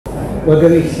Wel,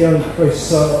 gyfeillion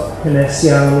croeso cynnes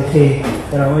iawn I chi.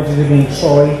 Yn awyd ydych chi'n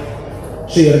troi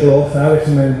 3 o'r gloch na,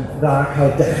 felly mae'n dda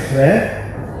cael dechrau.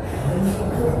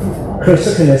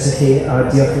 Croeso cynnes I chi a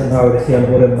diolch yn fawr I chi am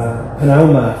fod yma, pnawn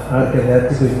yma ar gyfer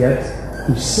digwyddiad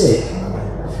pwysig.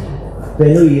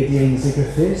 Benw I ydy Ainsley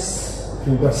Griffiths,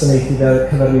 dwi'n gwasanaethu fel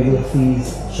cyfarwyddwr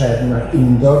ffydd trefn ac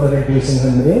undod yr Eglwys yng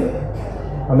Nghymru.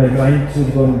 A mae'n fraint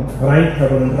wedi bod yn fraint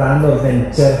cael bod yn rhan o'r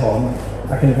fenter hon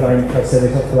ac yn fraint cael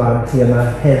sefyll o flaen chi yma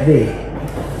heddi.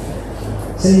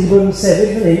 Sy'n wedi bod yn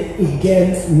sefyll yn ein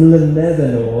 20 mlynedd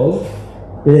yn ôl,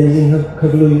 byddwn ni wedi'n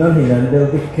cyflwyno'n hynna'n fel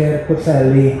Vicar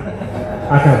Pwllheli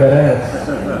ac Abererch.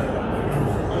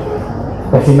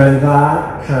 Felly mae'n dda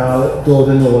cael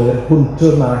dod yn ôl i'r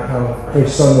hwntwr yma, cael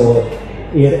croeso yn ôl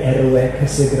i'r erwau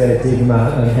cysegredig yma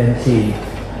yn Hen Llŷn.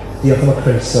 Diolch am y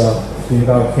croeso, dwi'n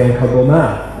falch iawn cael bod yma.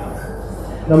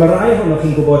 Nawr mae rai ohonoch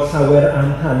chi'n gwybod llawer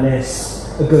am hanes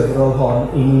y gyfrol hon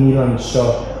I ni'n lansio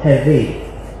heddi.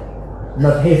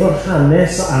 Mae peth o'r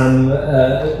hanes am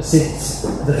sut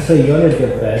ddechreuon i'r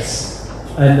gyfres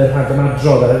yn yr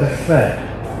rhagymadrodd ar y dechrau.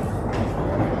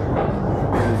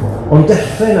 Ond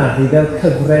dechrau naddi fel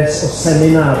cyfres o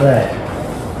seminarau.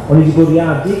 Ond I wedi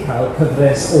bwriadu cael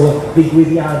cyfres o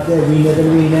ddigwyddiadau wyneb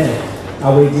yn wyneb.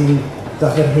 A wedyn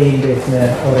dath yr hen beth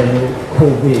yna o'r enw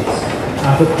Covid. A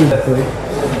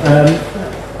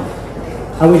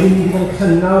a wedyn ni wedi bod yn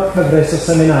cynnal cyfres o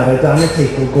seminarau dan y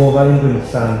teitl Gofal yn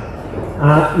Gwinllan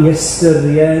a I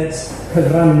ystyried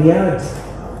cyfraniad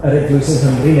yr Eglwys yng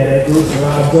Nghymru neu'r Eglwys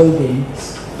radol gynt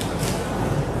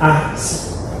at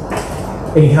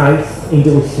ein haith, ein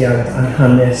diwylliant a'n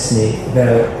hanes ni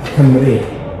fel Cymru.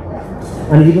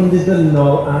 A ni wedi bod yn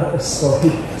ddibynnol ar ysgol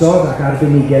Hicdod ac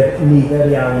arbenigedd nifer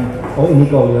iawn o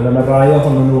unigolion, a mae rai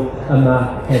ohonyn nhw yma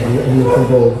heddiw yn uwch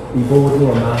I fod nhw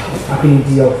yma ac yn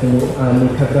diolch nhw am eu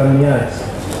cyfraniad.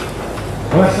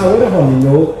 A mae llawer ohonyn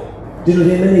nhw, dyn nhw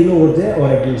ddim yn aelodau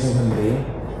o'r Eglwys yng Nghymru,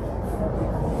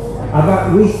 a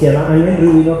weithiau mae angen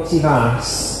rhywun o tu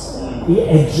fas I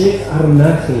edrych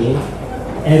arna chi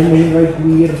mwyn rhoi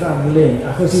gwir ddaflun,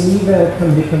 achos I ni fel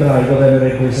Cymru Cymraeg o fewn yr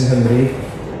Eglwys yng Nghymru,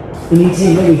 I ni'n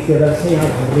teimlo weithiau fel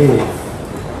lleiafrif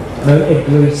mewn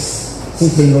eglwys sy'n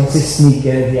teimlo'n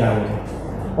Saesnigaidd iawn.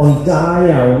 Ond da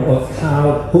iawn oedd cael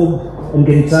hwb yn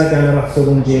gyntaf gan yr Athro E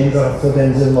Wyn James o'r Athro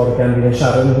Denzel Morgan fydd yn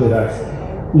siarad yn hwyrach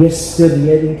I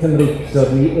ystyried ein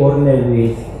Cymreictod ni o'r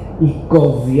newydd I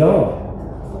gofio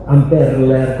am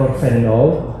berler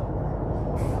gorffennol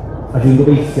a dwi'n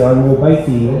gobeithio am obaith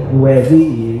I, nweddi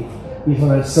I, bydd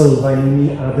hwnna'n sylfaen I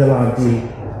ni adeiladu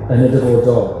yn y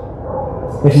dyfodol.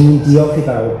 Felly ni'n diolch I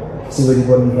bawb sydd wedi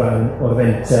bod yn rhan o'r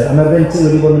fenter. A mae'r fenter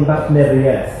wedi bod yn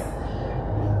bartneriaeth.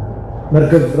 Mae'r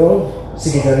gyfrol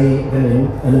sydd gyda ni fan hyn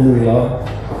yn y nwylo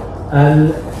yn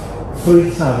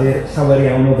ffrwyth llawer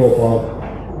iawn o bobl.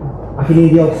 Ac I ni'n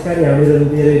ddiolchgar iawn i'r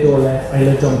ymddiriedolaeth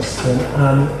Eilir Johnston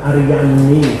am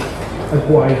ariannu y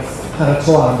gwaith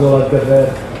paratoadol ar gyfer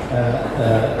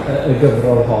y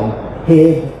gyfrol hon,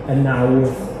 heb y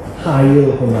nawdd hael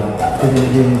hwnna, byddwn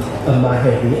ni'n yma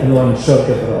heddi yn lansio'r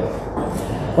gyfrol.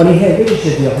 Ond I hefyd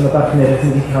eisiau diolch am y bartneriaeth ni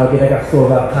wedi cael gyda'r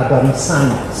athrofa Cadarn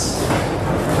Sant,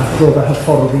 athrofa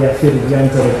hyfforddi a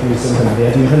ffurfiant o'r Eglwys yng Nghymru. A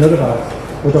dwi'n hynod o falch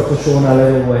o Dr John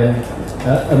Davies Mallwyd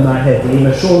yma heddi.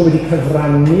 Mae Sean wedi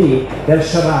cyfrannu fel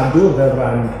siaradwr fel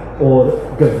rhan o'r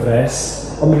gyfres,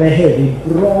 ond mae hefyd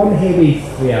bron heb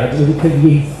eithriad wedi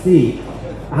cyfieithu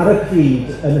ar y pryd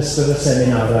yn ystod y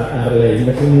seminara ar-lein.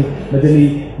 Felly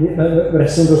mae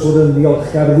reswm dros fod yn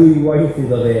ddiolchgar ddwywaith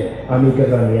iddo fe am ei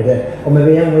gyfraniad. Ond mae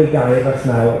fe am ei gair fach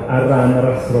nawr ar ran yr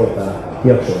athrofa.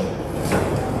 Diolch Sean.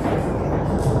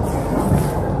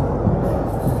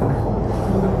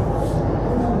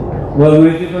 Wel, mae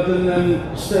wedi bod yn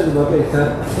steddfod eitha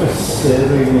prysur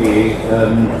I ni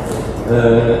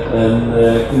yn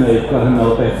gwneud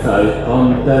gwahanol bethau,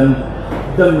 ond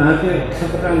dyma di'r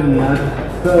cyfraniad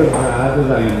byrraf y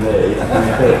dda'n neud, yn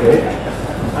debyg.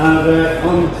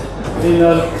 Ond un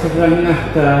o'r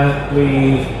cyfraniadau dwi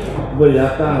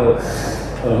fwyaf balch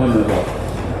ohono fo,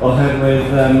 oherwydd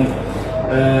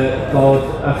bod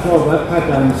athrofa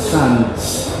Cadarn Sant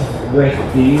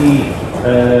wedi,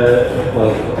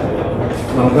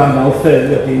 mewn rhannol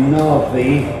ffyrdd wedi noddi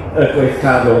y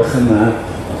gweithgarwch yma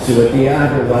sydd wedi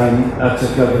arwain at y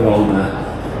gyfrol yma.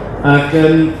 Ac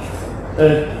y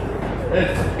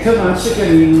cyfan sydd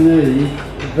gen i'n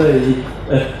dweud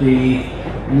ydy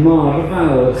mor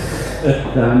falch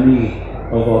ydyn ni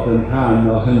o fod yn rhan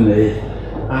o hynny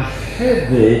a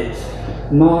hefyd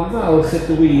mor falch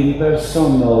ydw i'n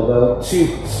bersonol fel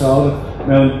tiwtor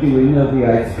mewn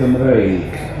diwinyddiaeth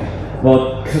Gymreig fod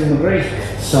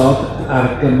Cymreictod a'r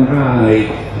Gymraeg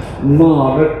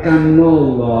mor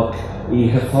ganolog I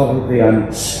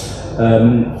hyfforddiant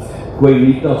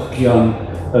gweinidogion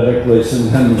yr Eglwys yng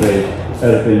Nghymru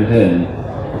erbyn hyn.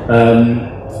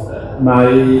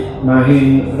 Mae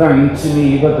hi'n fraint I ni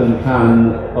fod yn rhan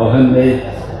o hynny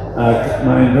ac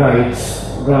mae'n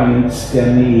fraint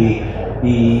gen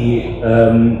I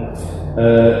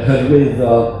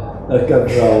hyrwyddo y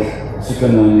gyfrol sydd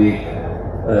gynnon ni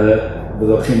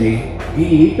byddwch chi'n I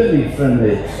gyd yn ei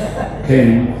phrynu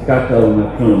cyn gadael yn y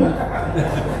prwn.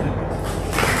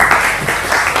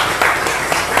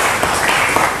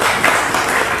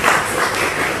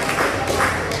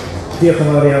 Diolch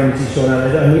yn fawr iawn ti, Siôn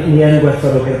Aled. Ni yn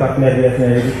gwerthfawrogi'r bartneriaeth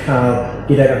neu wedi cael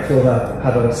gyda'r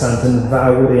Athro E Sant yn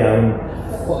fawr iawn,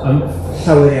 am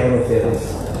llawer iawn o ffyrdd.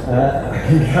 Ac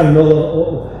yn rhannol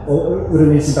o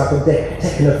rhywun sy'n bach o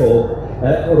technophob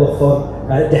o'r ochr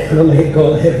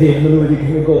dechnolegol hefyd. Maen nhw wedi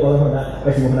cymryd gofal am hwnna,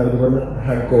 felly mae hwnna wedi bod yn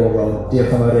rhan gofal.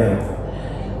 Diolch yn fawr iawn.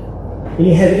 I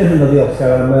ni hefyd yn hynod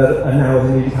ddiolchgar am y nawdd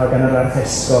ni wedi cael gan yr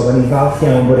Archesgob. Ni'n falch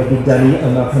iawn bod e gyda ni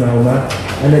yma prynawn yma.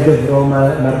 Yn y gyfrol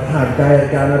mae'r rhagair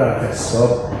gan yr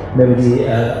Archesgob. Mae wedi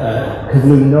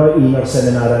cyflwyno un o'r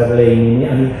seminarau fel ein I ni,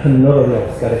 a ni'n hynod o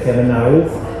ddiolchgar I chi am y nawdd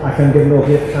ac am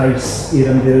gefnogi'r cais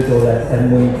i'r ymddiriedolaeth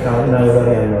mwyn cael nawdd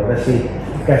ariannol. Felly,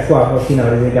 gall gwahodd chi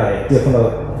nawr I ddeg gair. Diolch yn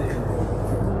fawr.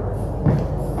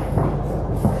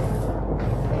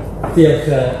 Diolch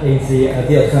Eiddi, a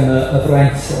diolch am y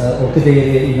fraint o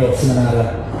gyfeirio un o'r seminara.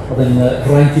 Oedd yn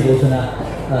fraint I fod yna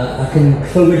ac yn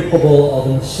clywed pobl oedd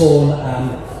yn sôn am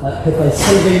pethau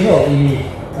sylfaenol I ni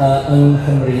yng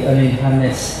Nghymru yn ein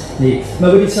hanes ni.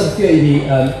 Mae wedi syrthio I ni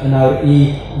yn nawr I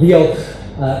ddiolch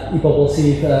I bobl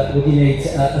sydd wedi gwneud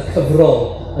y cyfrol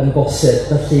yn bosib.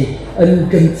 Felly, yn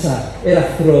gyntaf, i'r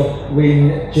Athro E Wyn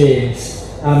James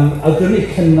am awgrymu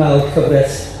cynnal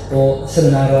cyfres o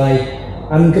seminarau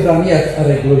am gyfraniad ar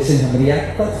Eglwys yng Nghymru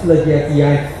ac datblygiad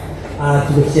iaith a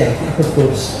diwylliant ac wrth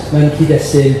gwrs mewn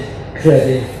cyd-destun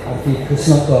crefydd ar byd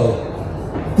Cristnogol.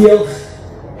 Diolch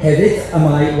hefyd am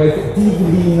ei waith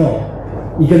diflino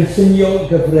I gynllunio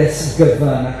gyfres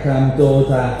gyfan ac am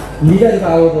dod â nifer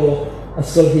fawr o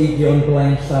ysgolheigion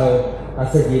blaen llaw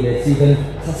at y gilydd sydd yn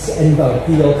tasg enfawr.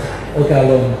 Diolch o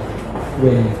galon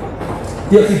Wyn.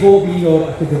 Diolch I bob un o'r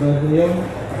academyddion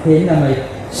hyn am ei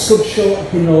sgwrsio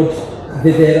hynod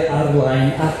ddifyr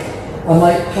ar-lain ac am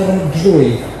ei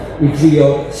parodrwydd I drio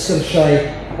sgyrsiau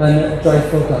yn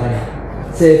draethodau,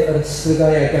 sef yr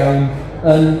ysgrifau a gawn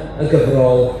yn y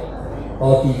gyfrol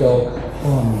o didog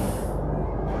hon.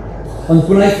 Ond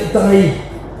gwnaeth dau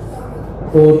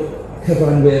o'r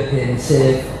cyfranwyr hyn,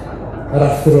 sef yr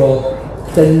Athro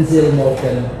Denzil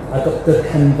Morgan a Dr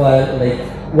Cyfle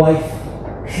waith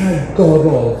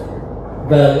rhagorol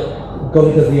fel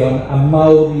golygyddion a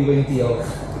mawr I wyn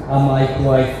diolch am ei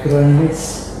gwaith grynus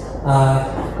a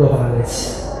gofalus.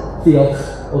 Diolch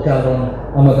o galon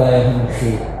am y ddau ohonoch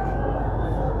chi.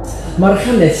 Mae'r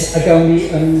hanes a gawn ni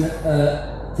yn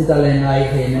tudalennau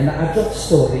hyn yn adrodd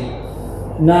stori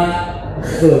na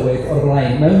chlywed o'r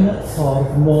blaen mewn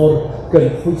ffordd mor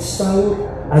gynhwysfawr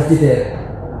a difyr.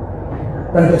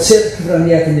 Dangosir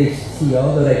cyfraniad yn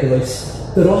neilltuodd yr Eglwys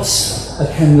dros y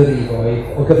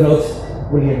canrifoedd o gyfnod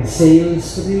William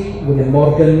Salesbury, William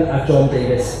Morgan a John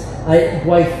Davies a'i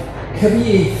gwaith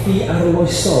cyfieithu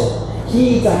arloesol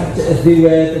hyd at y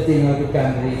ddiwedd y 19th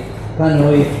ganrif pan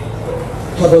oedd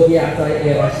traddodiadau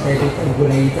eraill hefyd yn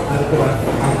gwneud argraff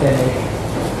arbennig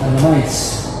yn y maes.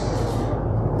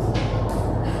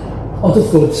 Ond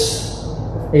wrth gwrs,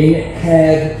 ein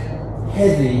her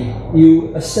heddi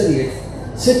yw ystyried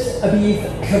sut y bydd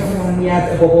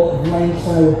cyfraniad y bobl flaen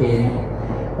llaw hyn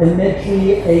yn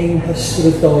medru ein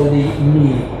hysbrydoli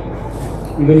ni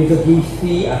I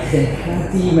weinidogieithu a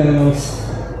chenhadu mewn oes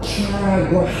tra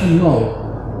gwahanol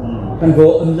gan fo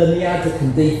ymlyniad y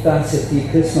cymdeithas i'r byd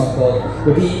Cristnogol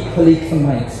wedi hylu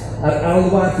cymaint a'r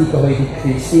alwad I gyhoeddi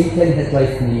Crist i'n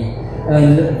cenhedlaeth ni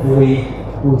yn fwy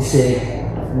bwysig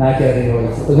nag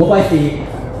erioed. Fy ngobaith I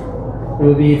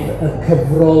yw bydd y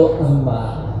cyfrol yma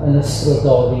yn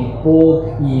ysbrydoli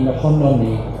bob un ohono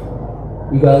ni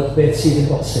I weld beth sydd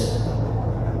yn bosib.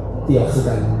 Diolch o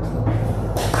galon.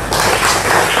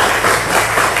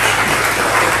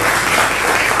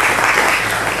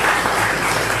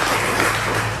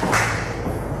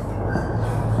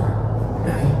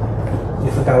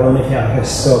 Diolch o galon I chi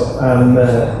Archesgob am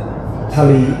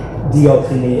talu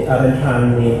diolch I ni ar ein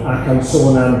rhan ni ac am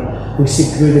sôn am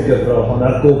bwysigrwydd y gyfrol hon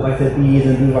a'r gobaith y bydd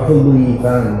yn rhyw fath o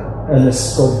lwyfan yn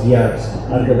ysgogiad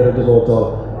ar gyfer y dyfodol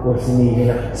wrth I ni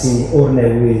fynd ati o'r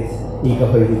newydd I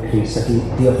gyhoeddi Crist ac I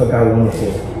diolch o galon I chi.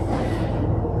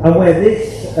 Am weddill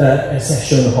y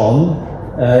sesiwn hon,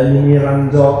 ni'n mynd I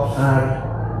rando ar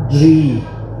 3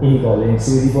 unigolyn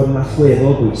sydd wedi bod yn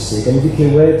allweddol bwysig, a ni wedi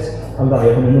clywed am ddau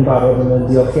ohonyn nhw'n barod yn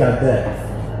diolchiadau.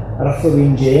 Yr Athro E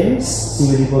Wyn James,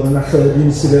 sydd wedi bod yn allweddol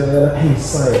ysgrifennu fel y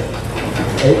pensaer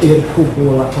i'r cwbl,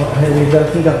 oherwydd fel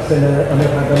chi'n darllen yn y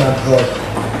rhaglen adrodd.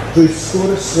 Drwy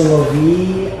sgwr ysgrifennu o fi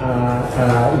a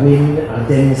Wyn a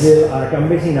Denzil a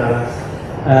gambell un arall,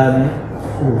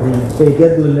 rhywun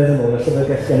 30 blynedd yn ôl y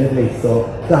Llyfrgell Genedlaethol,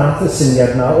 dath y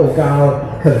syniad yna o gael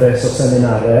cyfres o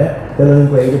seminarau, fel yn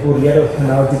gweud y bwriad oedd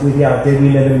cynnal digwyddiadau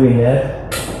wyneb yn wyneb,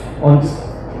 ond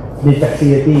nid felly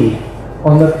ydi.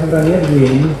 Ond mae'r cyfraniad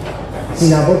Wyn sy'n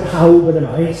nabod pawb yn y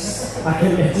maes ac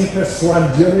yn medru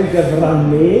perswadio nhw i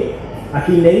gyfrannu ac i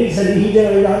wneud hynny hyd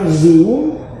yn oed ar Zoom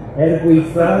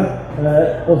gweithio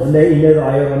ofnau un neu ddau o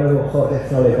ran yr ochr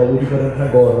dechnolegol wedi bod yn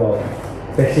rhagorol.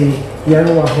 Felly, dian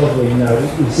o wahodd Wyn nawr i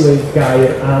ddweud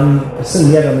gair am y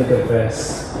syniad am y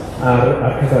gyfres a'r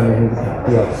cyfraniad hyn.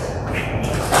 Diolch.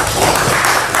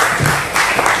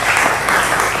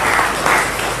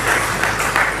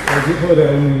 Diolch o'r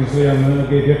iawn i ddweud am y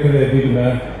geiriau caredig yna.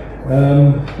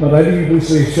 Mae rhaid i fi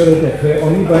bwysleisio ar y dechrau,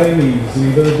 ond i bai ni, sy'n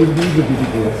ei fod y byd wedi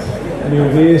digwydd. Yn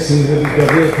i'w fe sy'n wedi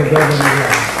gyrru'r cyfrol yn ei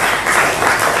flaen.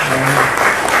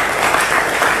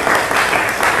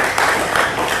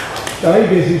 Dau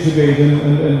beth eisiau dweud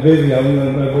yn fydd iawn,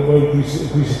 mae bobl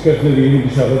pwysicach na fi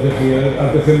wedi siarad â chi, a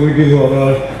beth yn mwy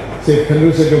diddorol, sef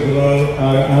cynnwys y gyfrol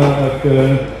ac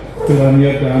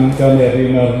cyfraniad gan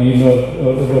Erin ar un o'r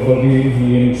bobl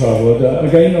hi'n trafod. A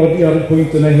gael nodi ar y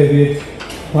pwynt yna hefyd,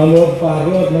 pan o'r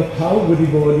barod mae pawb wedi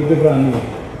bod i gyfrannu.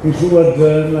 Fi'n siŵr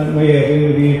mae Erin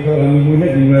wedi cyfrannu mwy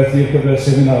nag unwaith i'r cyfres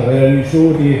seminarau, a fi'n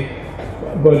siŵr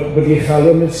bod i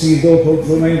chalon y syddo pob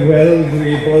tro mae'n gweld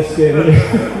rebost Erin.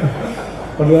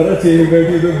 Ond ar y teg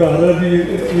wedi bod yn barod i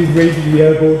ddweud fi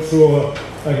bob tro,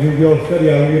 ac ni'n ddiolchgar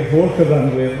iawn i'r holl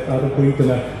cyfranwyr ar y pwynt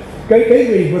yna. Gael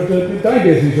dweud bod dau beth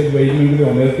eisiau dweud mewn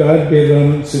gwirionedd, gael beth am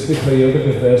sut y creuodd y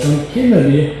gyfres, ond cyn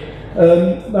hynny,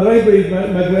 mae rhaid dweud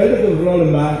mae gweld y gyfrol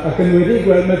yma, ac yn wedi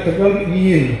gweld mae cyfrol 1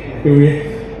 yw i,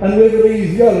 yn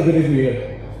wefreiddiol y gyda gwir.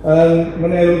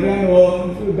 Mae'n elfen o,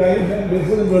 beth oedd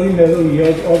yn fod i'n meddwl i,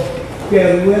 oedd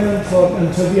derwen yn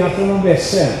tyfu allan o'n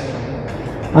fesau.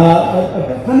 A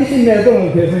pan i chi'n meddwl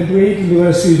am beth, mae'n dweud yn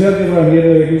dweud swyddog gyfraniad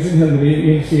yr Eglwys yng Nghymru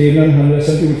i'n llun yn hanes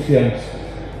yn diwylliant.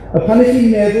 A pan i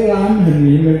chi'n meddwl am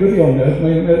hynny, mewn gwirionedd,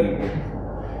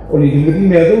 o'n i ddim wedi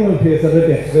meddwl am peth ar y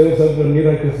dechrau wrth adfynnu'r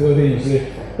Archesgob Cymru.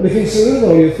 Ond chi'n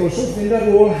sylweddoli, wrth gwrs, wrth fynd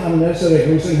ar ôl hanes yr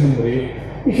Eglwys yng Nghymru,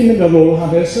 i chi'n mynd ar ôl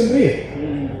hanes Cymru.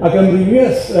 Ac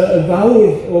amrywiaeth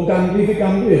fawr o ganrif i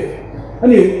ganrif.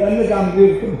 Hynny yw, yn y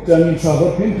ganrif gyntaf, ni'n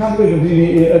trafod 5 canrif yn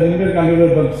unrhyw ganrif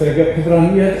o'r 15,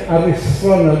 cyfraniad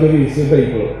aruthrol na gyfieithu'r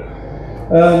Beibl.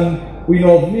 Wy'n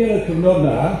ofni yn y cyfnod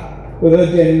na, oedd y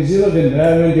Denzil o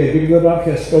fyna, mae'n debyg bod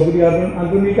Archesgob wedi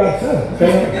anfon i garchar.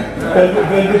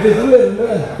 Fel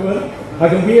byddwyr,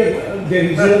 ac yn wir,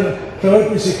 Denzil, llawer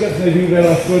pwysicach neu fi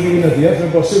fel athro diwynyddiaeth,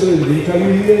 mae'n bosib wedi cael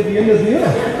ei ddiwynyddio.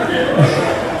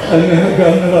 Yn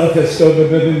gan yr Archesgob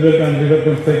y bydd unrhyw ganrif o'r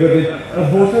 15 wedyn, a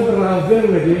bod y brafel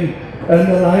wedyn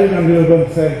yn yr ail ganrif o'r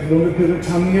 15 rhwng y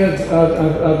Cyfraniad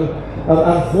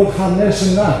a'r holl hanes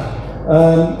yna.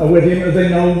 A wedyn y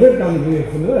 19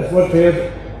 ganrif hwnnw, chwod peth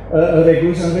yr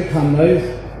Eglwys Anglicanaidd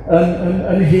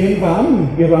yn hen fan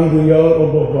i ran fwy o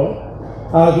bobl.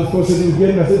 A wrth gwrs y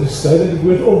diwylliant Methodistaidd yn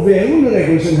digwydd o fewn yr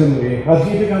Eglwys yng Nghymru ar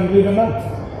hyd y ganrif yma.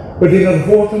 Wedyn yr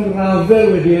holl yn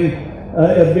rafel wedyn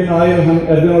erbyn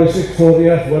oes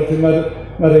Victoria,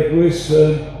 mae'r Eglwys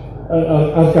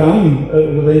ar gam,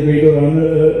 fyddai'n gweud o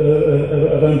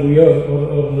ran fwy o'r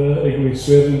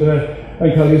Eglwyswyr, yn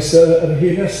cael yr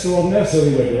hen estrones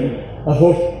o'i wedyn, a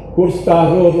holl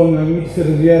gwrthdarodd o'n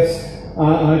anghyffurfiaeth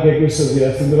ag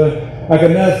egwysyddiaeth. Ac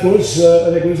yna, wrth gwrs,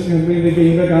 yr Eglwys yng Nghymru yn y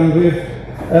 20th ganrif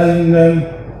yn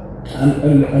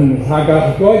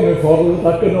rhagargoed mewn ffordd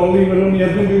datganoli welwn ni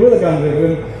erbyn diwedd y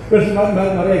ganrif. Felly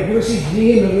mae'r Eglwys i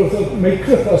hun yn wrth o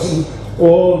meicroffos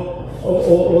o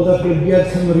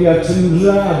ddatblygiad Cymru a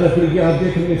tyndra a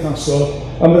datblygiadau cymdeithasol.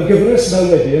 A mae'r gyfres yna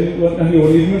wedyn, a ni o'n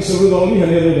i ddim yn sylweddoli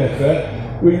hynny ar y dechrau,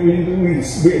 wel,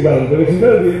 byddwch chi'n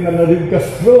gweld, mae yna rhyw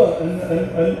gyffro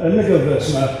yn y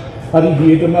gyfres yma ar ei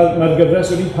hyd, mae'r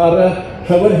gyfres wedi para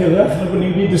llawer hirach na bod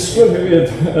ni'n gyd disgwyl hefyd.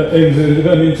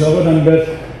 Ni'n trafod ambell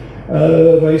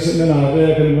rai seminarau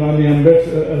ac yn ymlaen i ambell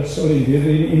ysgolheigydd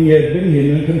i ni erbyn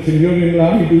hyn yn cynllunio ni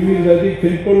ymlaen i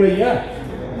 2015 o leia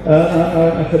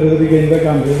a cyrraedd y 20th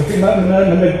ganrif.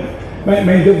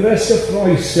 Mae'n gyfres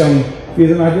gyffroes iawn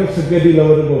bydd yn agor llyged i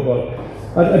lawer y bobl.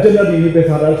 A dyna'r unig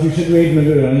beth arall dwi eisiau dweud mewn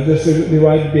gwirionedd, jyst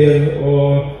rhywbeth byr o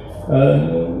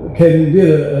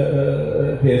cefndir y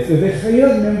peth. Fe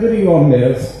ddechreuodd mewn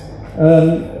gwirionedd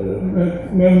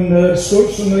mewn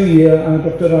sgwrs yna i a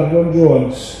Dr John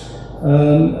Jones a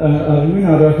rhywun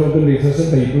arall o Gymdeithas y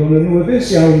Beibl, ond yn wyddus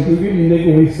iawn,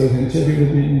 2018 oedd hyn,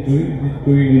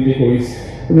 2018,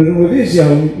 ond yn wyddus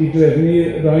iawn i drefnu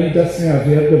rai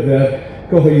dathniadau ar gyfer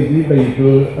gyhoeddi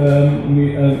Beibl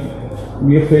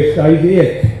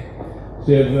 1620,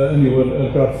 sef yn yw'r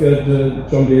graffiad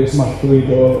John Davies Mallwyd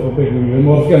o Beibl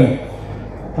Morgan.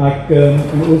 Ac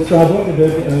wrth drafod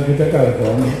gyda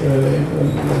Garfon,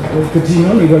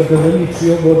 cytuno ni fod dylen ni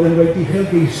trio bod yn rhoi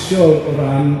uchelgeisio o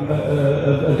ran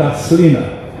y dathlu yna.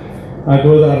 Ac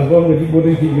oedd Arfon wedi bod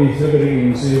yn cydweithio gyda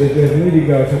Ainsley, fe drefnwyd i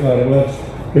gael cyfarfod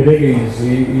gyda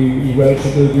Ainsley i weld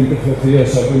sut oedd dwi'n cyffreddu o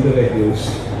safbwynt yr Eglwys.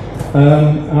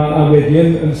 A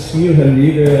wedyn, yn sgil hynny,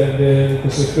 fe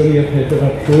gysylltwn ni a Pedr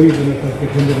a Llwyd yn y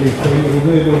Parchedicaf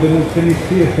Cenedlaethol, i fod yn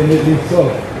cynullu'r cenedlaethol,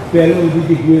 fel oedd wedi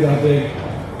digwydd adeg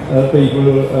Beibl,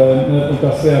 y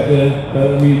dathliadau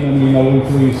yn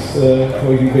 1988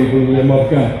 oedd i Beibl William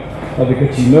Morgan. A fe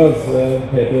cytunodd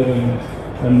Pedr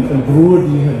yn frwd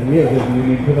i hynny, a fe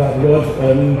ni'n cyfarfod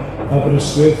yn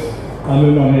Aberystwyth a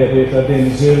mewn o'n eraill a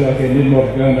Denzil ac Enid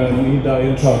Morgan a ni'n dau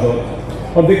yn trafod.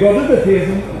 Ond fe gododd y peth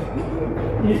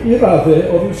i raddau,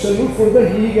 oedd i'w sylw ffwrdd â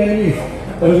hi gen i.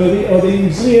 Oedd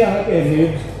Ainsley ac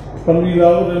Enid, pan ni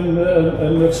lawr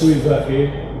yn y swyddfa chi,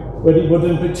 wedi bod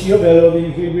yn bytio fel oedd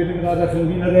hi'n cael wedi gradach yn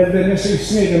fi'n yr elfennau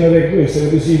Saesnig yn yr Eglwys, a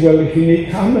wedi si gweld i chi wneud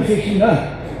cam eich eich hynna.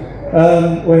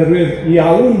 Oherwydd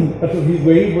iawn, allwch chi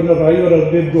ddweud bod yna rai o'r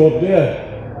awdurdodau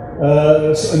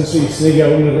yn Saesnig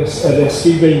iawn yr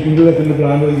esgu Beibl ac yn y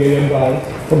blaen oedd ei yn fawr.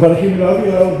 Ond pan chi'n lawr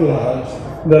i o'r blad,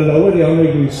 yna lawer iawn o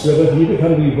eglwysydd o hyd y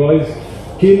canrifoedd,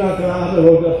 cyn a glad yr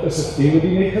oeddet gysylltu,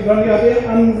 wedi gwneud cyfraniadau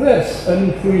anferth yn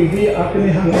llwyddi ac yn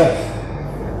ehangach.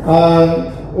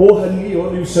 O hynny, o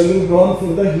ryw sylw bron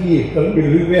ffwrdd â hi, fel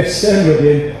rhyw western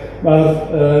wedyn,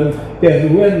 mae'r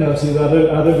derwen yna sydd ar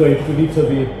y gwaith wedi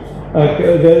tyfu. Ac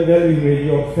fel i'n wedi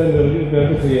orffen fel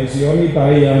ddechreuais i, o'n i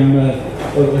bai am,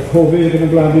 oedd y Covid ac yn y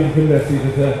blaen wedi cynlethu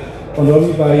pethau, ond o'n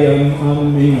i bai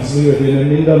am Ainsley wedyn yn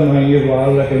mynd am Mae'n i'r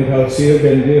wal ac yn cael sir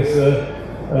bendith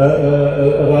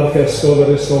yr Archesgob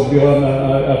yr Esgobion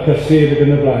a cyllid ac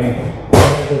yn y blaen.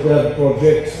 Byddai'r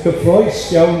brosiect cyffroes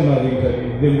iawn yma ddim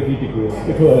wedi digwydd. Diolch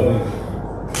yn fawr.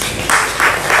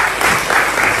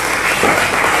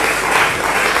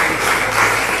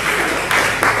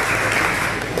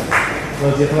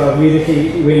 Wel, diolch yn fawr. Wir i chi,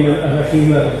 Wyn, yna chi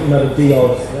mae'r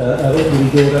diolch wedi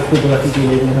dod ar gwbl at ei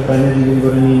gilydd yn hyfryd wedi wedi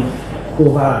bod yn un go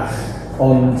fach,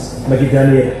 ond mae gyda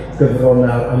ni'r gyfrol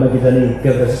nawr a mae gyda ni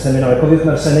gyfres y seminarau. Cofiwch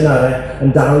mae'r seminarau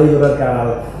yn dal i ddod ar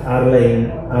gael ar-lein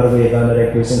ar wefan yr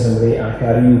Eglwys yng Nghymru ac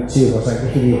ar YouTube, os ydych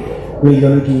chi wedi gwylio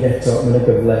nhw gyd eto, mae'n y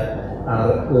gyfle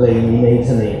ar-lein i wneud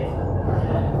hynny.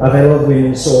 A fel oedd Wyn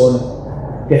yn sôn,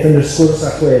 gethon nhw'r sgwrs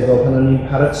allweddol pan o'n i'n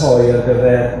paratoi ar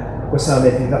gyfer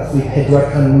gwasanaeth i ddathlu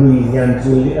 400 mlwyddiant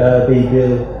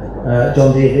Beibl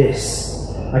John Davies.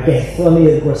 A gethon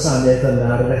ni'r gwasanaeth yna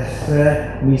ar ddechrau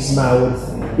mis Mawrth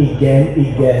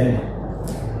 2020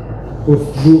 wrth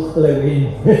drwch blewyn.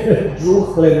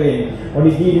 Drwch blewyn. Ond i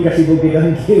gyd yn gallu bod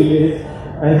gyda'n gilydd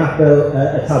yng nghapel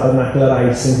y Tabernacl yr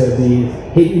Ais yn Caerdydd,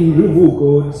 heb unrhyw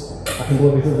fwgwd, ac yn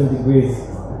gwybod beth oedd yn digwydd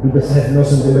rhywbeth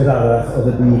hefnos yn ddiweddarach oedd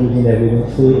y byd wedi newid yn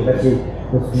llwyr, felly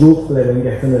wrth drwch blewyn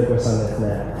gethon ni'r gwasanaeth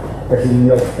yna. Felly ni'n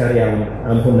ddiolchgar iawn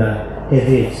am hwnna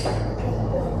hefyd.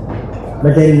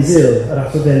 Mae Denzil, yr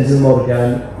Athro Denzil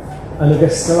Morgan, yn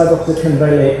ogystal â Dr Cymru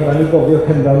le, pan ni gofio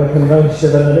Cymru, mae Cymru eisiau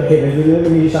fan yn y cefn, dwi ddim yn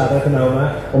mynd i siarad yna yma,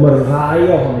 ond mae'r ddau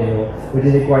ohonyn nhw wedi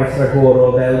gwneud gwaith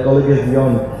rhagorol fel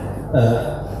golygyddion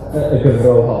y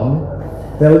gyfrol hon.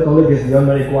 Fel golygyddion,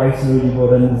 mae'r gwaith nhw wedi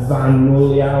bod yn fanwl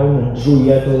iawn, yn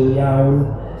drwyadol iawn,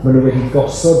 maen nhw wedi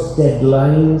gosod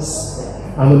deadlines,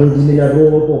 a maen nhw wedi mynd ar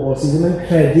ôl bobl sydd ddim yn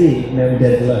credu mewn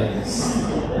deadlines.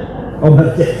 Ond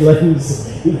mae'r deadlines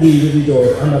i gyd wedi dod,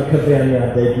 a mae'r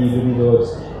cyfraniadau i gyd wedi dod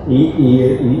i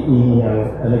ni nawr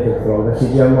yn y gyfrol. Felly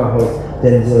diolch wahodd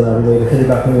Denzil nawr i ddweud ychydig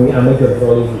bach yn mwy am y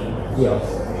gyfrol i fi.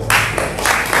 Diolch.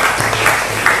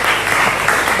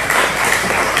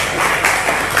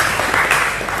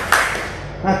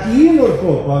 Ac un o'r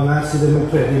bobl yna sydd ddim yn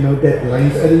credu mewn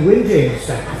deadlines yr E Wyn James.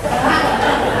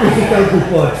 I chi gael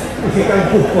gwybod,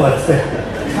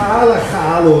 cael a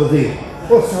chael oedd hi.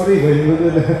 O, sori, Wyn.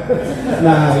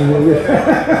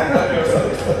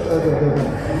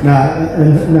 Na,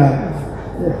 na.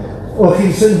 O,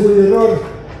 chi'n synhwyro'r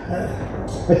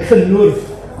y cynnwrf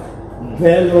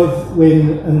fel oedd Wyn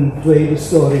yn dweud y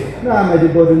stori. Na, mae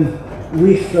wedi bod yn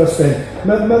wych dros ben.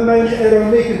 Mae'n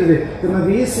eronig yn dweud. Dyma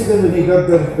fi sydd yn unigol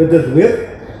bedyddwyr.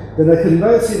 Dyna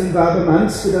Cynfal sydd yn fab y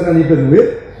mans gyda'r annibynwyr.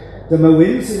 Dyma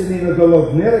Wyn sydd yn un o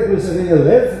golofnau'r Eglwys yr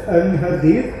Unelef yng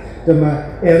Nghaerdydd. dyma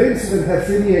Erin sydd yn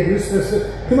perthyn i Eglwys Presbyr.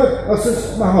 Chymod, os oes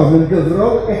mae hon yn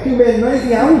gyfrol ecumenaidd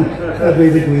iawn, a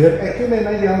dweud y gwir,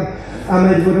 ecumenaidd iawn, a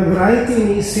mae wedi bod yn fraint i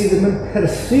ni sydd ddim yn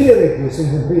perthyn i'r Eglwys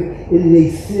yng Nghymru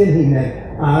uniaethu yn hunain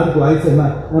a'r gwaith yma,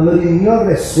 am yr union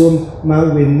reswm mae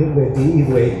Wyn wedi ei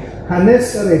ddweud. Hanes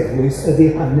yr Eglwys ydy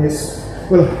hanes,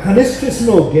 wel, hanes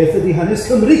Cristnogaeth ydy hanes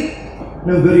Cymru,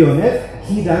 mewn gwirionedd,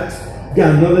 hyd at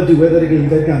ganol y diwedd yr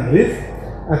 19th ganrif,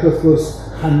 ac wrth gwrs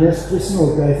hanes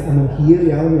Cristnogaeth am yn hir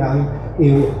iawn iawn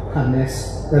yw hanes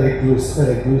yr Eglwys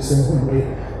yng Nghymru.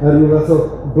 A rhyw fath o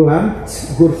blant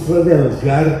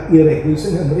gwrthryfelgar i'r Eglwys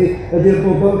yng Nghymru ydy'r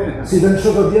bobl sydd yn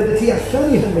traddodiad y tu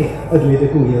allan i hynny, a dweud y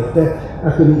gwir,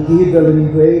 ac yn ei gyd, fel yn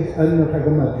ni'n dweud yn y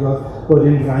rhagomadrodd, bod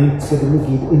yn fraint gyda ni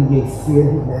gyd uniaethu yn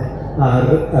hunain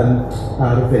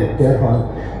ar fenter hon.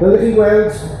 Fel ydych chi'n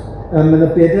gweld, mae yna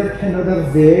 4 pennod ar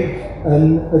 10 yn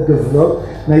y gyfrol.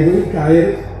 Na i ddweud gair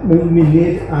mewn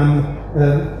munud am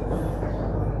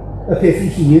y peth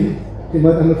ei hun, dim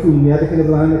ond am y llwyniad ac yn y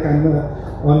blaen ac am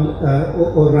ond o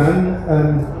ran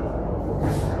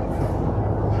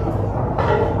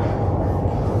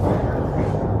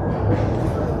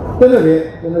dyna fe.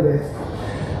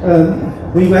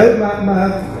 Ni'n gweld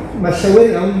mae llawer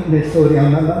iawn, neu llawer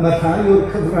iawn, mae rhai o'r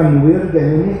cyfranwyr gen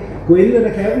ni. Gwyn yn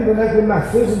y cefn, dyna Gwyn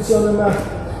Mathws yn sôn yma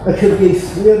y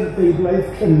cyfieithwyr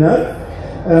beiblaidd cynnar.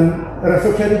 Yr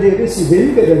Athro E Wyn James sydd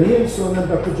ddim gyda ni yn sôn am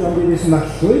Dr John Davies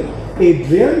Mallwyd.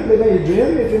 Adrian, ble mae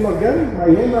Adrian Morgan,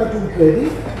 mae dwi'n credu,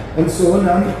 yn sôn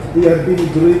am ei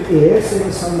arbenigrwydd sef y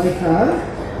Salmau Cân.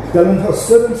 Dylan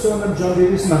Hoster yn sôn am John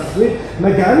Davies Mallwyd.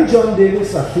 Mae gan John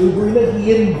Davies Mallwyd fwy nag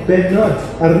un benod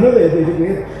arno fe, dweud y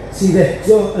gwir, sydd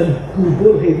eto yn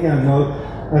gwbl heddiannol.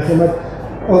 A chymod,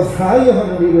 oedd rhai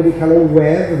ohono ni wedi cael y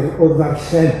werdd o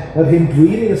ddarllen yr hyn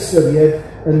dwi'n ei ystyried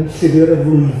yn llyfr y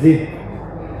flwyddyn,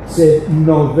 sef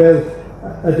nofel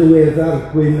y diweddar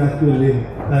Gwyn ac William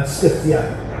Sgythiau,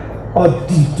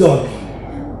 Odidog.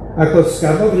 Ac os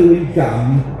gafodd rhywun gam,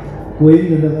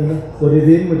 Gwyn yn yna, bod e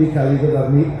ddim wedi cael ei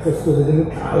ddyfarnu, achos doedd e ddim yn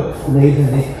cael gwneud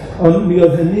hynny. Ond mi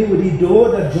oedd hynny wedi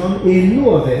dod a John enw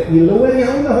o fe i lawer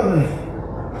iawn ohono ni.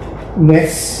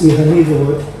 Nes i hynny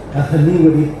ddod, a hynny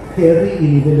wedi peri i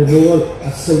ni fynd yn ôl a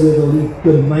sylweddoli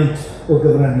gymaint o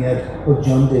gyfraniad o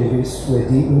John Davies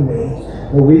wedi ei wneud.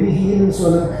 Mae Wyn ei hun yn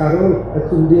sôn am Carol y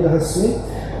Cwndir a Hyswyn.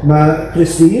 Mae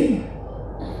Christine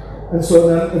yn sôn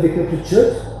am y Vicar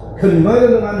Prichard. Cynmar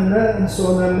yn y fan yna yn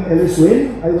sôn am Ellis Wynne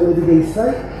a'i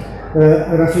weledigaethau.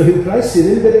 Yr Athro E Wyn sydd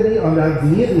ddim gyda ni, ond ar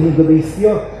ddydd ni'n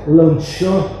gobeithio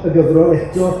lansio y gyfrol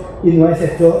eto, unwaith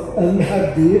eto yng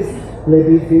Nghaerdydd, ble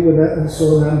bydd Hugh yna yn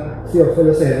sôn am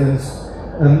Theophilus Evans.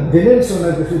 Fy'n yn sôn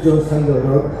am Griffith Jones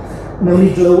Llanddowror. Nawn ni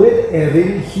glywed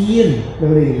Erin hun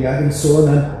mewn eiliad yn sôn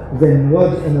am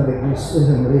fenwod yn yr Eglwys yng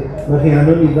Nghymru. Mae'r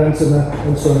rhiannon ifanc yma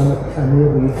yn sôn am y canu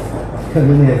rydd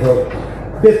cymunedol.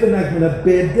 Beth bynnag, mae yna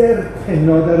 4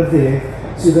 pennod ar 10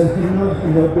 sydd yn hynod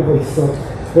gyfoethog,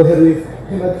 oherwydd,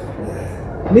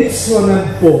 nid sôn am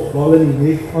bobl yn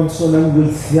unig, ond sôn am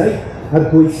weithiau, a'r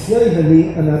gweithiau hynny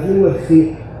yn adlewyrchu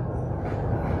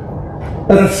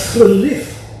yr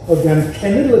athryllith o gan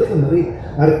Cenedl y Cymru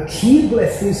a'r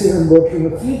cydblethu sydd yn bod rhwng y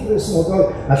ffydd Gristnogol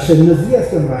a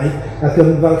llenyddiaeth Gymraeg ac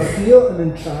yn falchio yn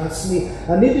ein tras ni,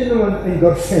 a nid yn ein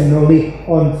gorffennol ni,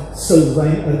 ond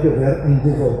sylfaen ar gyfer ein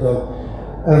dyfodol.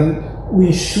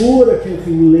 Wy'n siŵr y cewch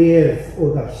i wledd o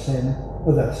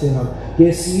ddarllen hon.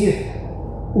 Ges i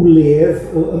wledd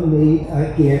o ymwneud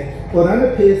ag o ran y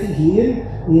peth ei hun,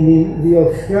 i ni'n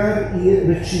ddiolchgar i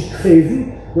Richard Davies.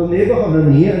 Doedd neb ohono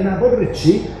ni yn nabod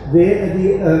Richard, fe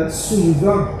ydy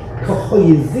swyddog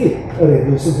cyhoeddi yr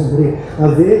Eglwys yng Nghymru, a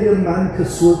fe ydy'r man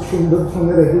cyswllt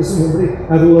rhwng yr Eglwys yng Nghymru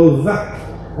a'r lolfa,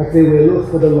 ac fe welwch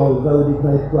bod y lolfa wedi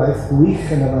gwneud gwaith gwych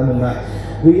yn y fan yma.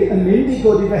 Dwi yn mynd i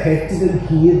godi fy het idd yn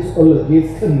hyd o lygydd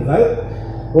Cynfal,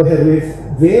 oherwydd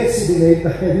fe sydd wedi gwneud y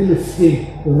heavy lifting,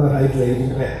 fel mae rhaid dweud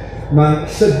yn fe. Mae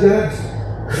llygad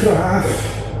craff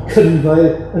Cynfal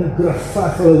yn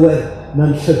graffach o lawer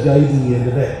na'n llygau di yn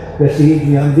fe. Felly,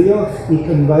 dwi am ddiolch i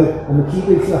Cynfal am y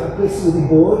cyd-weithio hapus sydd wedi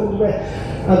bod yn fe.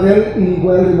 A fel i ni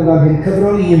gweld yn y fan hyn,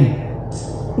 cyfrol 1,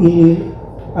 i ni'n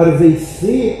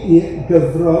arfeithi i'r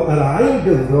gyfrol, yr ail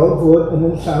gyfrol fod yn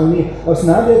ein llaw ni, os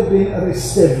nad erbyn yr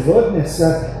Eisteddfod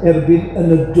nesaf, erbyn y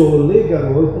Nadolig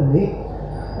ar ôl hynny.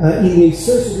 I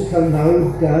eisoes wedi cael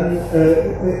nawdd gan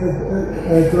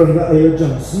Gronfa Eil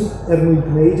Johnson mwyn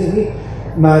gwneud hynny.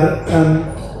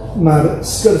 Mae'r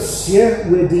sgyrsiau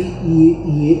wedi i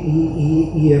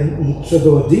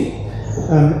traddodi. I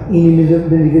ni'n mynd i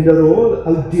fynd ar ôl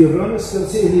awduron y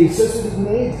sgyrsiau i eisoes wedi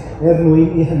gwneud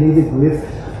mwyn i hynny ddigwydd.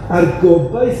 A'r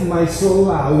gobaith maes o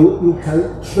law yw cael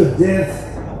trydedd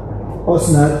os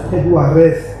nad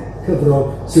pedwaredd cyfrol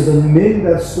sydd yn mynd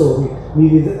â'r stori. Mi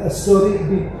fydd y stori,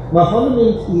 mae hon yn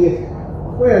mynd i,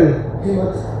 wel,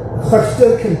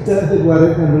 chwarter cyntaf y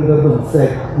bedwaredd ganrif ar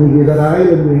 15, mi fydd yr ail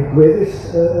yn mynd gweddill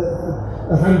y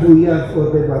rhan fwyaf o'r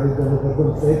bedwaredd ganrif ar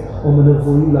 15, ond maen nhw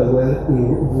fwy lawer i'w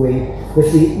ddweud.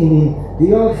 Felly, i ni'n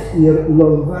diolch i'r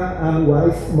Lolfa am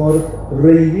waith mor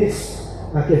reidus,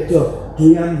 ac eto, dwi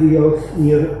am ddiolch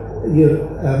i'r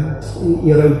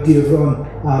awduron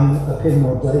am y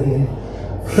penodau hyn.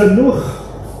 Prynwch,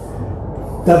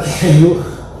 darllenwch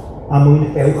a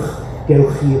mwynhewch,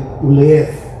 gewch chi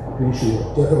wledd, dwi'n siŵr.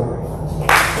 Diolch yn fawr.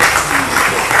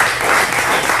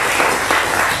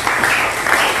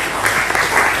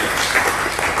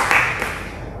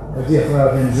 Diolch yn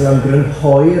fawr, am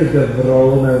grynhoi'r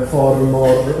gyfrol mewn ffordd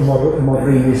mor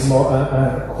reidus, a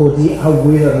codi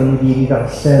awydd ar nhw gyd i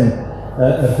ddarllen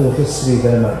yr holl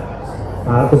ysgrifau yma.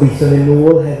 A gobeithio yn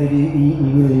ôl hefyd i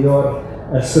wylio'r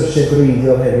sgyrsiau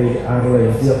gwreiddiol hefyd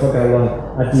ar-lein. Diolch o galon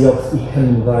a diolch i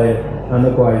Cynfair am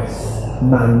y gwaith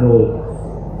manwl,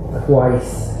 a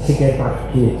gwaith lligau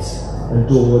barcud yn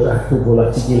dod â cwbl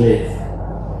at ei gilydd.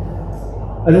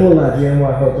 Yn ola, dwi am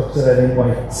wahodd Dr Evan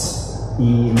White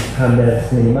i'n hanner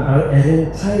ni. Mae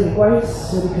tair gwaith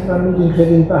wedi cyfrannu, dwi'n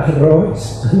credu'n barod.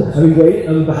 A fi'n gweud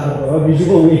yn barod, fi'n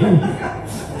siŵr Wyn.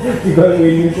 Dwi'n gweld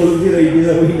Wyn, fi'n gweld i'r reidus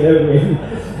a Wyn Wyn.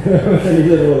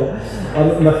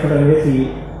 Ond mae cyfraniad chi,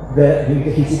 fi'n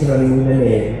gallu ti cyfrannu Wyn yn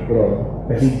bron.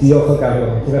 Felly diolch o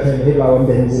galon. Felly falle heb law am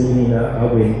Denzil i Nina a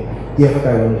Wyn. Diolch o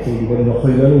galon i chi wedi bod yn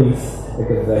ochwylion wyth y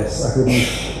gyfres ac wedi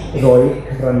rhoi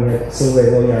cyfraniad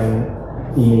sylweddol iawn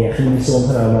i ni. A chi'n mynd i sôn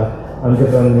pan yma am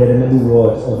gyfraniad y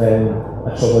menywod o fewn y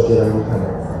traddodiad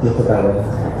Anglicanaidd. Diolch o galon.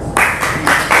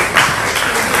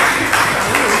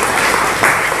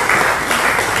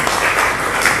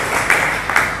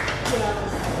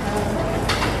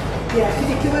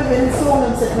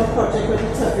 Sut mae'r prosiect wedi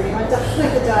tyfu. Mae'n dechrau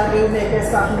gyda rhyw neges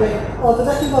bach yn dweud, o,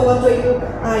 byddech chi'n fodlon dweud yw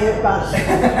air bach.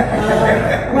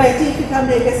 Wedi chi cael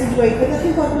neges yn dweud, byddech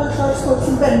chi'n fodlon llawer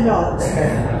sgwrs yn bennod.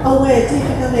 A wedi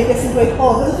chi cael neges yn dweud, o,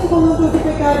 byddech chi'n fodlon dweud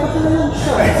i gair bach yn y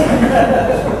lansio'r.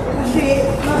 Felly,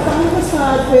 mae'r dan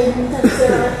gwasad Wyn,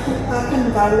 Dexter a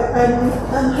Cynfal yn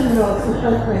hynod yn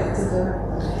helpwynt ydyn.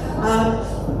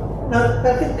 Nawr,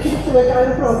 fel chi'n clywed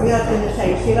gair o brofiad yn y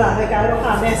lleill, i rannu gair o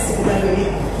hanes gyda fi,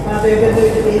 a fe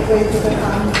byddwyd i fi dweud bod yn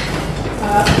rhan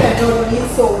benod o'n i'n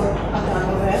sôn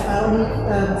amdano fe, a o'n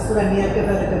i'n sgwennu ar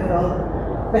gyfer y gyfrol.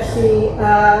 Felly,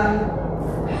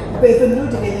 fe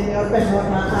byddwyd i fi ddyn o'r benod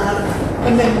yma ar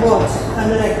y menwod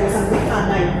yn yr Eglwys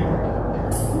Anglicanaidd.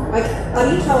 Ac ar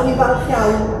un llaw o'n i'n falch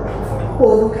iawn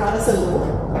bod nhw'n cael y sylw,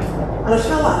 ar y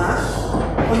llaw arall,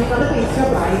 o'n i'n cael y gweithio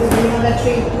braidd yn ni'n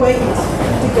medru dweud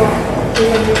digon i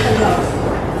enw cynod.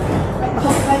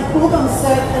 Achos mae'n bob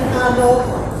amser yn anodd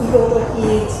i ddod o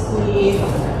hyd i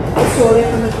stori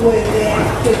am y gweddau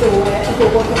ac y doe a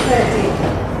bobl gyffredin.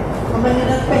 Ond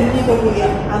mae'n arbennig o wir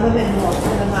am y menwod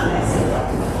yn y manes.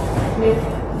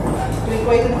 Dwi'n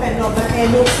gweud yn benod mae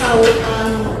enw llaw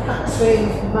am Catrin,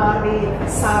 Mary,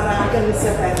 Sarah ac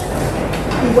Elizabeth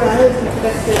i weld i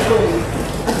cyfestyr rwydd.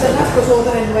 A dyna bod oedd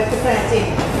yr enwau gyffredin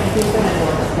yn dod yn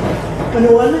enwod. Maen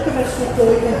nhw yn y gyfrestrwyd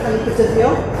dwydd yn cael ei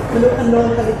gydyddio, maen nhw yno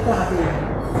yn cael ei claddu.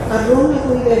 A rhwng y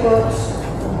ddwy ddegod,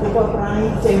 yn gwybod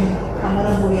braidd dim am yr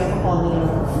amwyaf ohonyn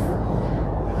nhw.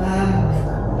 A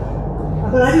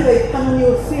mae'n rhaid i ddweud, pan o'n i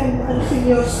wrthi yn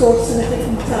llunio'r sgwrs yn eich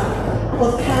cyntaf,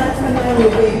 oedd cerdd mewn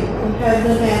elwyn yn cerdd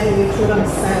yn meddwl trwy'r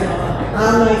amser, a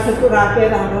wnaeth y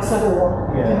gwragedd aros ar ôl.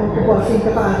 Dwi'n gwybod chi'n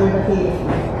gyfarwydd o hyd.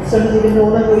 So mynd i fynd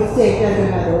nôl yn 80au,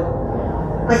 dwi'n meddwl.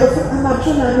 Ac oedd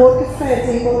ymadro yna mor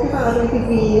gyffredin, mor gyfarwydd i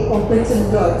fi o'n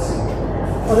blentyndod.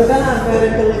 Oedd y fel arfer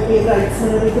yn golygu reit,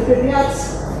 mae'n rhaid i gyfuriad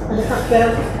yn y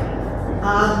capel,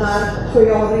 a mae'r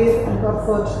chwiorydd yn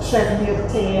gorfod trefnu'r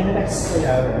te yn y festri.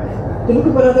 Dwi'n yn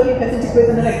gwybod oedd yr un peth yn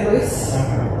digwydd yn yr Eglwys,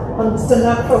 ond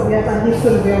dyna'r profiad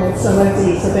anniffurfiol sylwedi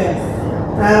y beth.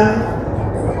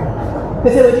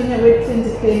 Bethau wedi newid cyn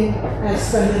dipyn ers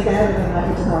sgwennu'r gerdd yna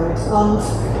hyd yn oed, ond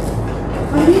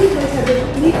mae'n rili dweud hefyd,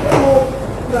 nid pob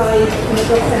braidd yn y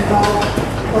gorffennol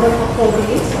o'r hollol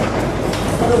byd,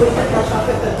 oedd y weithio cael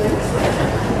trafod ydyn,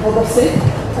 o bosib.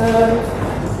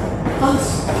 Ond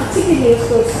at ei gilydd,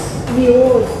 wrth gwrs, mi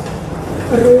oedd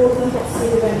y rôl yn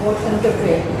bosib i fenwod yn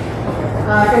gyfri.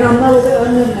 Ac yn aml oedd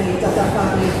yn ymwneud â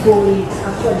darparu bwyd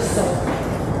a chloesol.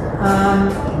 A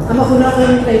mae hwnna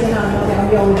yn gwneud yn anodd iawn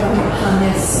i olfan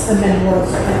hanes y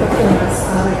menwod a'r berthynas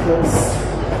a'r Eglwys.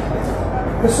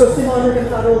 Wrth gwrs dim ond yn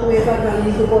gymharol dweddar fel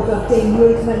ni'n gwybod o'r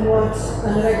deinwydd menwod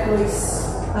yn yr Eglwys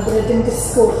a bod dim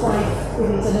disgwyl chwaith i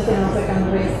fyd yn y 19eg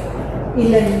ganrif i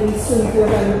lenwi swyddwyr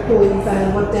fel y pwy fel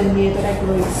wardenydd yr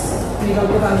Eglwys neu fel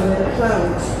gofalwyr y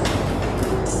clawd.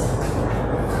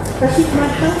 Felly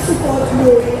mae'n haws o bod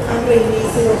mwy am reini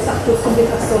sydd o'r statws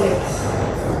cymdeithasol uwch.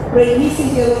 Reini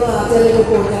sy'n diolch o'r adael ei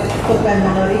wybodaeth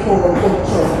gorfennol ar ei hôl bob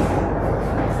tro.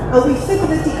 A weithiau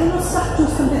bod y digon o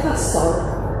statws cymdeithasol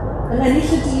yn ennill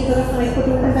y dydd ar y ffaith bod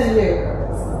nhw'n fenyw.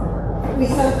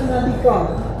 Weithiau hwnna'n ddigon.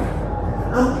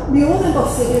 A mi oedd yn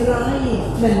bosib i rai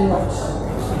menywod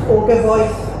o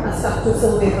gyfoeth a statws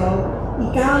sylweddol i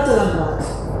gael dylanwad.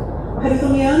 Oherwydd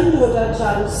o'n i yn dod ar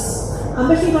draws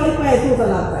ambell i roi gweddw fel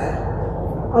arfer,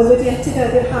 oedd wedi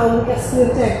etifeddu'r hawl i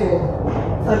gasglu'r degw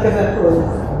ar gyfer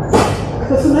plwyf. Ac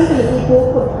oedd hwnna'n golygu bob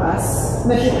pwrpas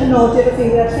medru penodi'r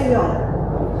offeiriad lleol.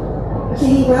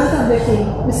 Felly ni'n gweld ambell i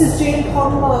Mrs Jane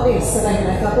Cornwallis yr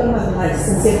enghraifft Abermynlais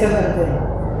yn Sir Gyfyrddin.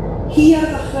 Hi ar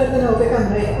ddechrau'r 19eg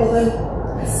ganrif oedd yn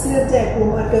casglu'r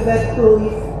degw ar gyfer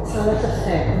plwyf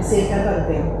Talyllychau yn Sir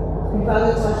Gyfyrddin. Ni'n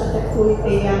gweld y Talyllychau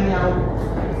plwyf eang iawn.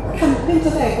 Campynt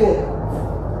o degw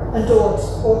yn dod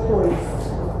o'r plwyf.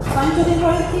 Faint oedd hi'n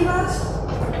rhoi y cifad?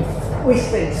 8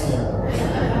 pint.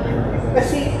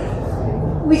 Felly,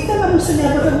 weithiau mae nhw'n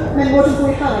syniad bod y menywod yn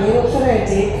fwyhau o'r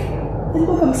siaredig, ddim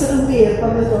bod amser yn wir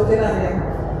pan mae'n dod i'r arian.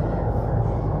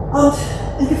 Ond,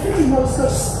 yn gyffredinol, wrth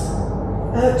gwrs,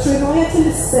 trwy roi at y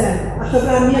lysen a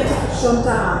chyfraniad achosion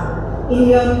da, i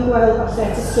ni yn gweld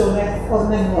falle tystiolaeth o'r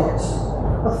menywod.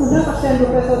 Oedd hwnna falle yn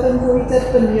rhywbeth oedd yn fwy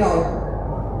derbyniol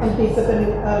yn bydd y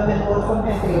menywod o'n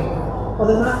heddi.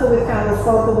 Oedd y math o weithgarwr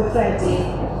ffordd o weithredu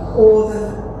oedd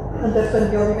yn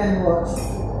derbyniol i menywod.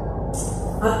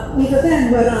 A mi fydde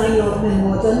enwau rai o'r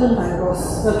menywod yn ymddangos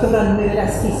fel cyfrannwyr yr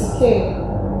SPCK,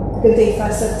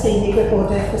 Gymdeithas yr Teulu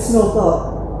Gwybodaeth Presnodol.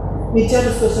 Mudiad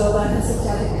wrth gwrs oedd yn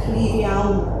cysylltiad y cryf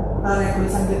iawn ar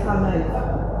Eglwys Anglicanaidd.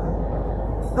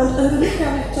 Ond yn fyny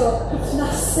gael eto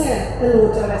perthnasau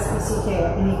aelodau'r SPCK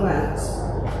i ni gweld.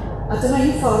 A dyma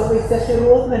un ffordd weithio lle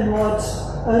roedd menywod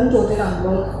yn dod i'r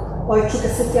amlwg o'i trwy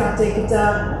gysylltiadau gyda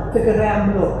ffigurau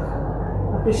amlwg.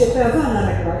 A Richard Davies ar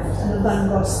enghraifft yn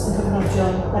ymddangos yn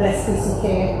cyfnodion yr SPCK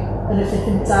yn y lle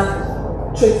cyntaf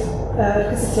trwy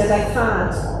gysylltiadau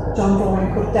tad John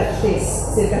Davies Cwrderllus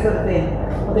Sir Gyfyrddin,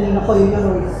 oedd yn un o hoelion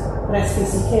wyth yr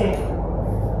SPCK.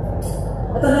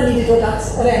 A dyna ni wedi dod at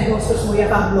yr enw wrth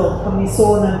mwyaf amlwg pan ni'n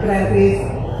sôn am grefydd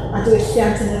a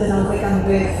diwylliant yn y 19eg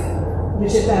ganrif.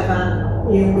 Richard Davies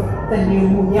yw'r fenyw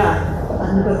mwyaf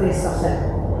angybyddus falle.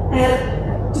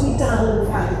 Dwi dal yn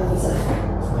cael ei bod yn sylw.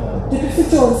 Dwi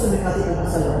Griffith Jones yn cael ei bod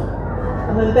yn sylw.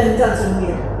 A mae'n bendant yn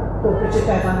wir bod Richard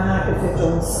Davies a Griffith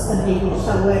Jones yn heiddi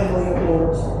llawer mwy o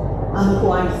bod am y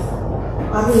gwaith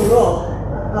arwrol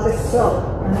a ddeffrol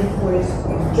yn eithwyd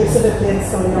drwy sefydlu yn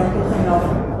ysgolion gylchynol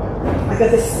ac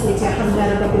addysgu tua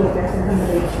hanner y boblogaeth yng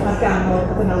Nghymru ar ganol y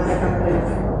 19eg ganrif.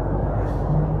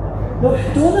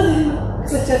 Doedd yna ddim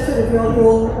cysylltiad ffurfiol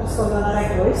rhwng yr ysgolion ar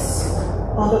Eglwys,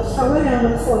 ond oedd llawer iawn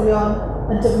o'r ysgolion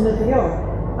yn defnyddio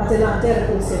adeiladau'r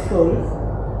eglwysiad plwyf,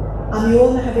 a mi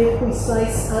oedd yna hefyd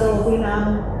pwyslais ar ofyn am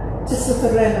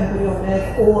tyslythyrau mewn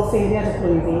gwirionedd o offeiriad y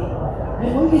plwyfi,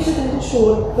 er mwyn eisiau gwneud yn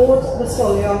siŵr bod yr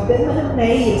ysgolion ddim yn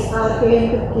ymwneud â'r hen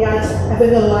gygiad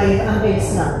efengylaidd am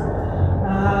beth yna.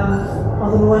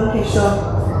 Ond nhw yn ceisio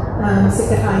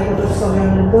sicrhau bod yr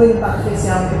ysgolion yn fwy yn barchus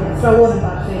iawn, bod yr athrawon yn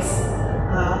barchus,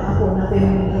 a bod yna ddim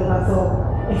yn rhyw fath o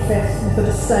effaith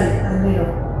methodistaidd arnyn nhw.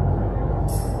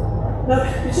 Nawr,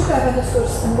 Richard Davies wrth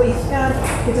gwrs yn weithgar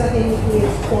gyda hyn i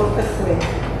gyd o'r cychwyn,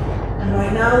 yn rhoi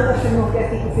nawdd a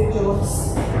chefnogaeth i Griffith Jones,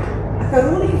 ac ar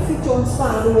ôl i Griffith Jones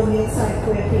farw yn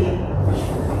 1961,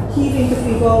 hi fi'n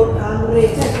gyfrifol am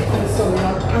redeg yr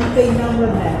ysgolion am 19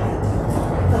 mlynedd.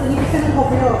 A dyn ni beth yn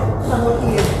hofio pan o'r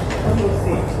hir o'n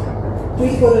wrthi. Dwi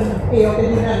wedi bod yn eog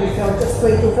yn hynna'n weithio, jyst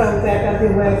dweud o frawddeg ar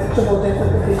ddiwedd trafodaeth o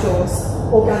Griffith Jones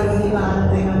o galw ni lan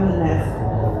yn 19 mlynedd.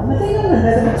 A mae 19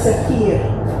 mlynedd yn amser hir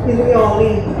i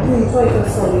reoli rhwydwaith o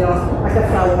ysgolion ac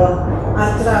athrawon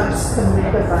ar draws Cymru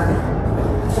gyfan.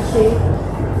 Felly,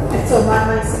 eto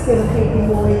mae'n sicr yn heiddi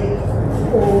mwy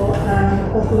o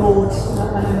glod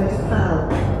yn ymwneud y cael.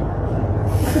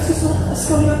 Ac os oes mae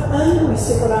ysgolion yn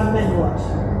bwysig o ran menywod,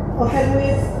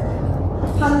 oherwydd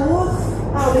pan oedd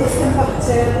addysg yn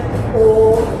fater o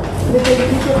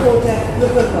ledeulu gwybodaeth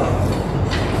glyfyddol,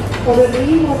 oedd yr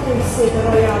un mor bwysig yn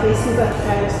rhoi addysg i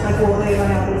ferched a gorau i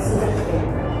rhoi addysg i fechgyn.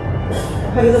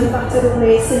 Oherwydd oedd yn fater o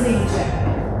les yn neidio.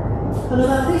 Ond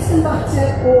oedd addysg yn fater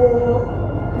o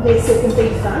les i'r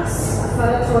gymdeithas, a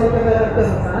paratoi ar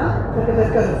gyfer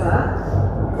gyrfa,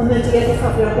 ond mae'n diedd i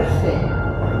ffafio'r bechgyn.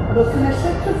 Ond oedd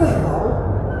cynulliau cyfrol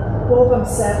bob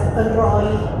amser yn rhoi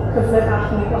cyfle bach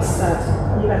mwy gwastad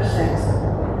i ferched.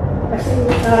 Felly,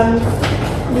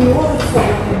 mi oedd y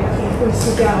ysgolion hyn yn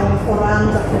bwysig iawn o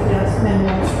ran datblygiad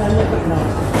menywod yn y cyfnod.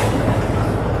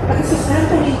 Ac os oes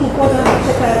bod ni'n gwybod am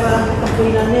Richard Davies am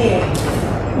Gwinllan,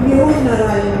 Mi oedd yna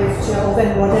rai enghreifftiau o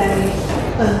fenwod eraill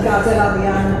yn gadael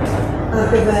arian ar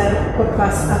gyfer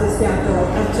pwrpas addysgiadol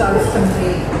ar draws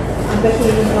Cymru, am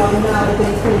felly yn rhoi nawr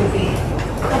yn cwrdd.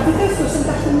 A bydd wrth gwrs yn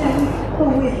gallu newid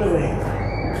bywyd rhywun.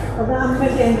 Oedd yna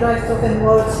ambell enghraifft o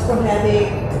fenwod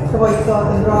groneddig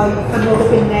cyfoethog yn rhoi canol y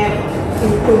buneb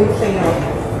i'w bywyd lleol,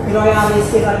 i roi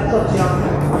addysg i'r archodion,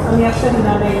 a mi allan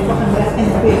yna wneud gwahaniaeth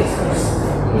enbyd wrth gwrs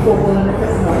i bobl yn y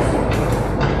cyfnod.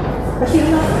 Felly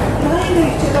yna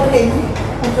enghreifftiau fel hyn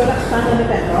yn dod allan yn y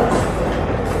benod,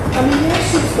 a mi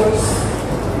nes wrth gwrs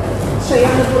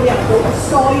treian y bwriadol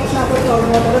osgoi trafod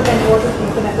gormod ar y benod y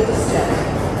byd yn efodystiad.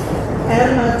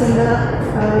 Mae dyna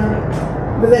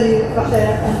bydden ni falle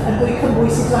yn fwy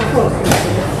cymwys i drafod.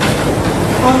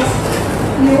 Ond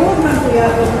mi oedd rhan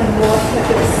fwyaf o'r menwod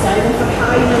methodistaidd yn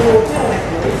parhau yn aelodau o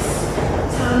Eglwys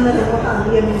tan yr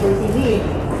ymwahanu yn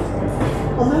 1800.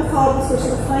 Ond mewn ffordd wrth gwrs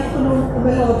oedd y ffaith bod nhw'n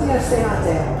ymwelodi ar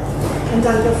seiadau yn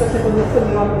dangos falle bod nhw'n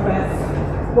chwilio am rhywbeth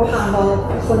gwahanol,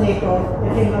 ychwanegol,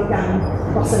 i'r hyn o'r gan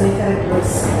gwasanaeth yr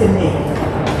Eglwys gynnig.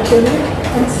 Felly nhw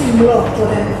yn teimlo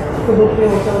bod e'n gwbl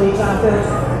briodol i drafod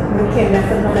mewn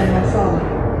cenef yn nofenol ffron.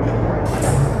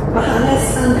 Mae hanes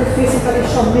amgryffus yn cael ei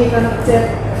siomi gan ateb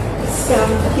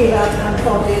ysgafn cirad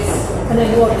anffodus yn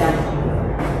enwogau.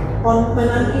 Ond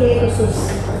mae'n anheg wrth gwrs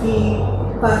i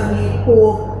barnu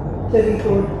bob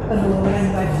dyrifwr yn ôl yr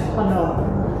enghraifft honno.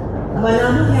 A mae'n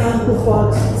anodd iawn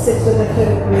gwybod sut oedd y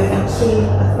cyrrygwyr yn trin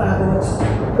a thrafod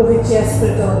gofidiau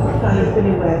ysbrydol rhaid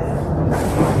bynywedd.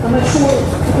 A mae'n siŵr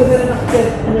y gyfer yn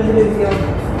ateb yn ymwylio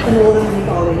yn ôl yn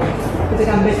unigolyn, gydag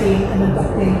ambell un yn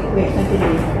ymdopi'n well na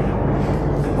gilydd.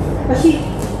 Felly,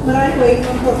 mae rhaid dweud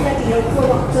mewn profiad i nhw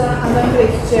clywota am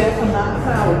enghreifftiau yma a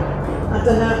thraw, a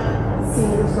dyna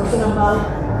sy'n wrth gwrs yn aml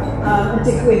yn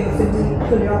digwydd wrth fynd i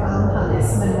chwilio am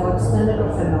hanes menwod yn y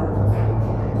gorffennol.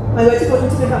 Mae wedi bod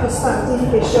yn tybyn bach o sbardi i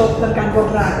geisio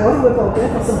darganfod ragor i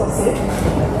wybodaeth os yn bosib.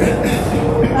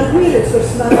 A'r gwir wrth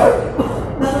gwrs nad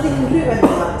oedd unrhyw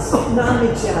enwad na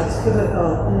mudiad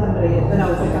gyfyddol yng Nghymru yn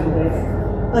 9th ganrif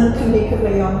yn cynnig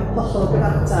cyfleon hollol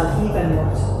gyfartal i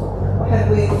fenwod,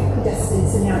 oherwydd cyd-destun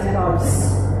syniadau'r oes.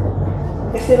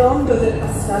 Gellir ond dod i'r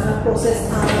castan a'r broses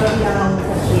arfer iawn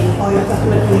felly o'i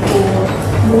datblygu bod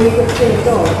mwy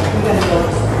gweithredol i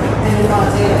fenwod yn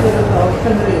enwadau gyfyddol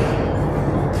Cymru.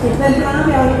 Bydd fe'n braf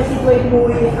iawn i gallu dweud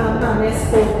mwy am hanes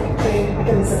bob Trin ac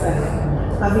Elizabeth,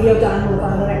 a fi o dan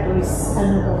ofan yr Eglwys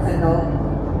yn y gorffennol,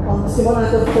 ond dim ond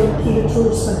agor hwn cyd y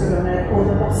trws mewn gwirionedd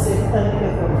oedd yn bosib yn y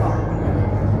gyfrol hon.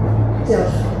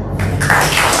 Diolch.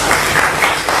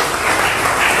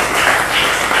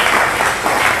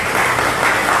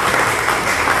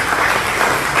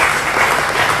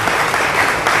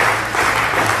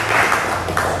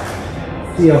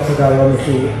 Diolch o galon i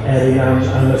chi Erin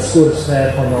am y sgwrs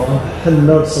fer honno yn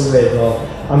hynod sylweddol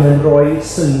a mae'n rhoi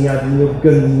syniad mwy o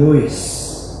gynnwys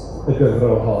y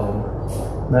gyfrol hon.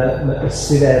 Mae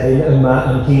ystyr Erin yma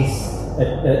ymhlith y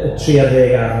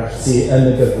 30 arall sydd yn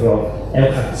y gyfrol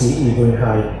ewch ati i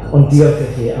fwynhau. Ond diolch i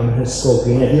chi am yr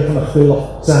hysgogyn a diolch am y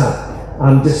chwilota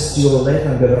am dystiolaeth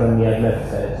am gyfraniad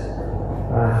merched.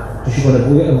 A dwi eisiau bod yn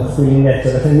fwy ymchwilyn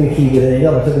eto, felly ni chi fydd yn ei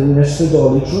falle bydd ni'n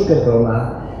ysbrydoli trwy'r gyfrol yma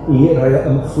i roi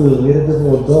ymchwilwyr y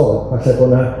dyfodol, falle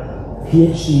bod yna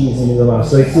PhDs yn mynd o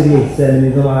mas, o eithriaethau yn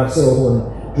mynd o mas o hwn,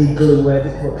 drwy glywed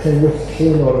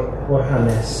cynwyllun o'r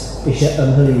hanes eisiau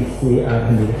ymhelaethu ar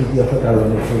hynny. Felly diolch o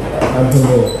galon i chi am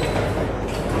hwnnw.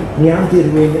 Ni am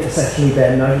dirwyn y sesiwn i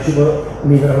ben, a eisiau bod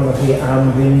nifer ohonoch chi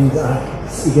am fynd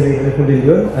i gyfeirio'r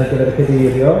pafiliwn ar gyfer y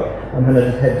cadeirio am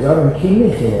hanner 4, ond cyn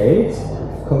i chi wneud,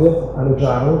 cofiwch ar y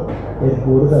draw i'r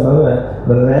bwrdd yma,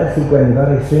 mae'r merch i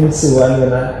Gwenfar ei ffrind Ieuan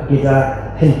yna gyda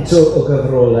hentwr o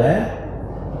gyfrolau,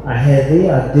 a heddi,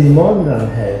 a dim ond am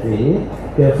heddi,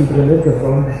 gewch chi brynu'r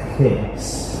gyfrol Meckynt.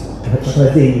 Hytrach na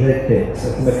 12 pint.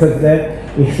 Mae cyfle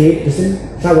i chi, jyst yn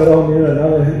llawer ohonyn nhw yna,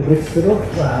 rwystrwch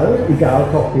draw i gael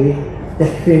copi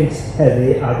 10 pint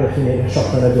heddi a gewch chi'n gwneud y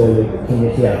siop yn Nadolig cyn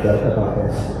i chi adael y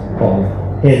babell hon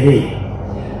heddi.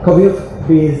 Cofiwch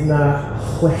bydd na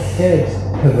chweched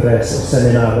cyfres o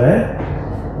seminarau.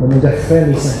 Maen nhw'n dechrau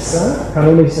mis nesaf,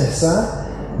 canol mis nesaf,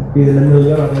 bydd yn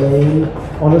ymwylio ar-lein,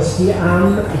 ond os chi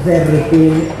am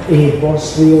dderbyn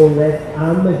e-bost reolaeth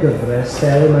am y gyfres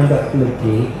fel mae'n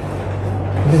datblygu,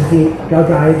 byddwch chi gael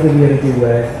gair ddi ar y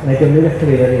diwedd, neu gymryd eich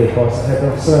cyfeir e-bost, a rhaid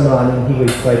osod ymlaen i'n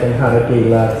hygweithfaid yng Ngharreg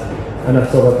Geilad yn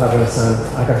Athro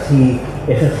Parchedicaf a gall chi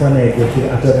eich ychwanegu chi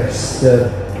at y restr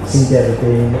sy'n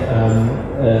derbyn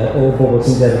o bobl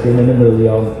sy'n derbyn yn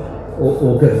ymwylio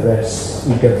o gyfres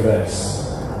i gyfres.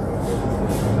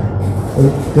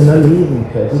 Dyna ni fi'n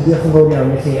credu. Diolch yn fawr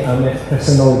iawn i chi am eich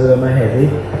presenoldeb yma heddi.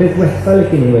 Beth wethau i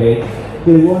chi ni wedi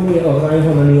glywon ni o rai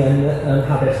ohono ni yn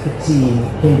Habell Cytun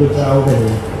cyn dod draw fyny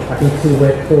ac yn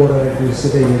clywed cor o'r Eglwys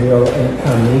Gadeiriol yn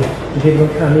canu. Dwi'n credu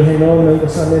bod canu heno mewn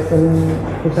gwasanaeth yn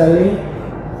Pwllheli.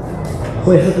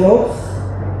 6:00.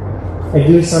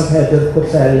 Eglwys San Pedr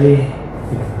Pwllheli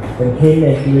yn hyn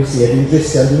eglwys i. Dwi'n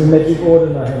Christian, dwi'n medru bod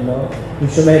yna heno.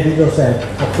 Dwi'n siomedig dros ben.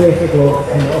 A 6:00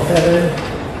 heno offeren.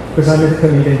 Gwasanaeth y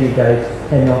Cymru Bendigaid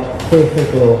heno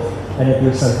 6:00 yn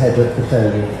Eglwys San Pedr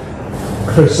Pwllheli.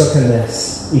 Croeso cynnes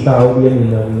i bawb i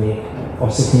ymuno i ni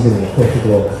os ydych chi'n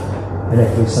dweud 6:00 yn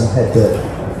Eglwys San Pedr.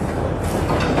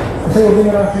 Alla i ofyn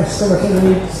yr Archesgob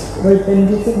felly roi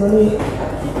bendith yma ni?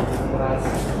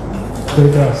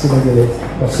 Rwy gras i fan gilydd.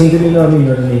 Os chi'n dymuno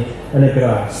ymuno i ni yn y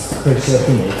gras, croeso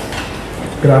chi ni.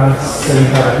 Gras yn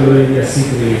farglwyr Iesu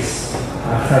Grist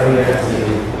a chariad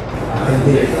i ac yn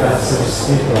deithas yr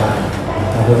ysbryd glân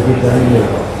a fod gyda ni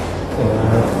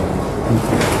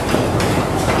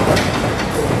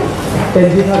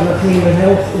Bendith arnoch chi yn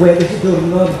help weddill y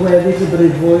diwrnod, gweddill y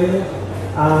brydfwyl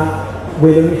a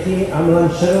welwn i chi am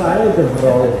lansio'r ail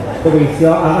gyfrol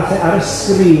gobeithio a falle ar y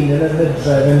sgrin yn yr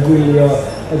hydref yn gwylio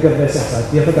y gyfres nesaf.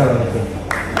 Diolch o galon i chi.